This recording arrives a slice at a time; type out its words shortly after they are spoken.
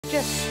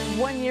Just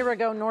 1 year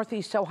ago,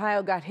 Northeast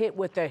Ohio got hit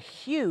with a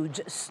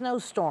huge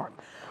snowstorm.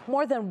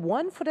 More than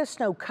 1 foot of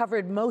snow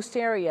covered most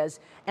areas,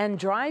 and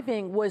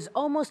driving was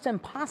almost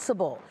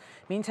impossible.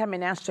 Meantime,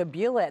 in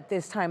Ashtabula at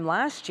this time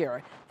last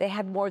year, they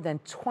had more than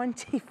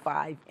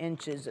 25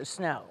 inches of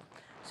snow.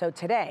 So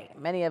today,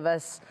 many of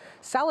us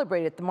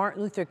celebrated the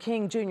Martin Luther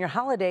King Jr.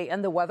 holiday,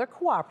 and the weather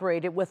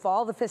cooperated with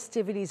all the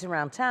festivities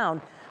around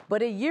town.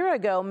 But a year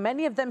ago,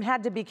 many of them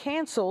had to be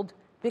canceled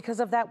because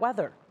of that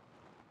weather.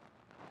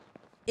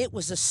 It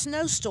was a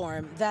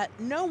snowstorm that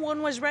no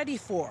one was ready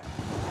for.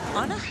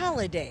 On a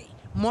holiday,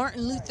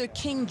 Martin Luther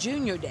King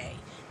Jr. Day,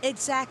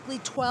 exactly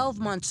 12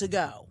 months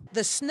ago,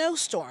 the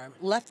snowstorm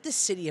left the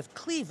city of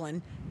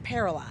Cleveland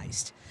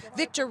paralyzed.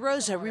 Victor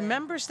Rosa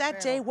remembers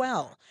that day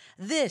well.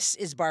 This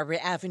is Barbara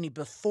Avenue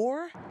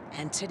before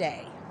and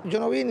today.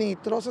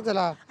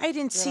 I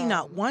didn't see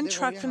not one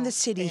truck from the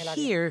city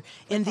here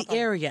in the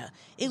area.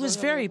 It was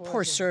very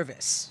poor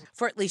service.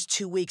 For at least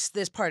 2 weeks,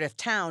 this part of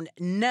town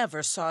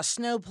never saw a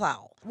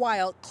snowplow.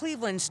 While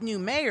Cleveland's new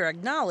mayor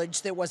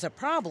acknowledged there was a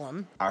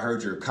problem, I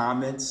heard your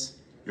comments,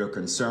 your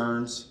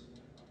concerns,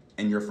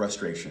 and your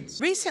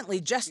frustrations.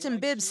 Recently, Justin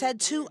Bibb said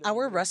to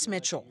our Russ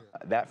Mitchell,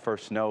 that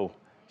first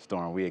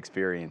snowstorm we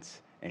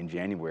experienced in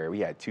January, we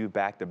had 2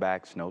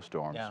 back-to-back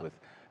snowstorms with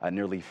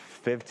nearly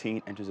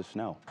 15 inches of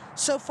snow.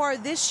 So far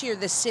this year,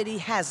 the city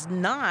has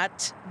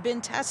not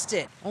been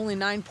tested. Only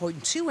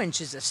 9.2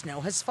 inches of snow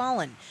has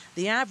fallen.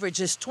 The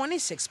average is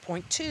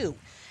 26.2.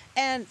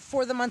 And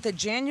for the month of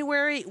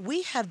January,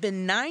 we have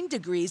been 9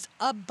 degrees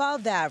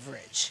above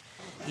average.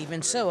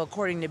 Even so,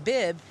 according to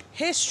Bibb,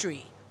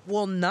 history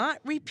will not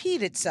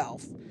repeat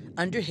itself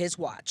under his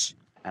watch.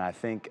 And I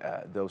think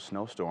those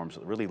snowstorms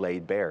really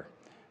laid bare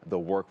the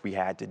work we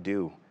had to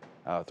do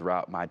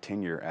throughout my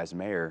tenure as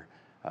mayor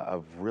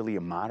of really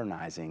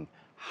modernizing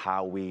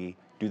how we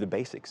do the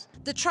basics.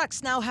 The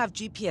trucks now have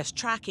GPS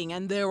tracking,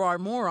 and there are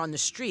more on the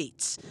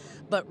streets.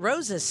 But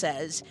Rosa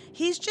says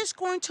he's just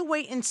going to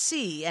wait and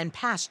see and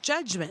pass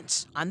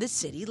judgments on the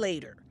city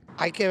later.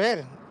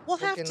 We'll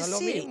have to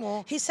see.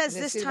 He says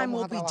this time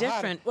will be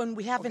different when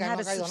we haven't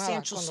had a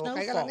substantial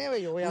snowfall.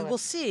 We will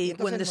see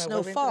when the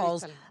snow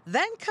falls,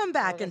 then come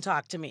back and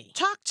talk to me.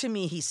 Talk to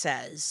me, he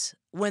says,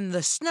 when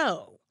the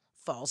snow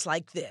falls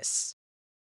like this.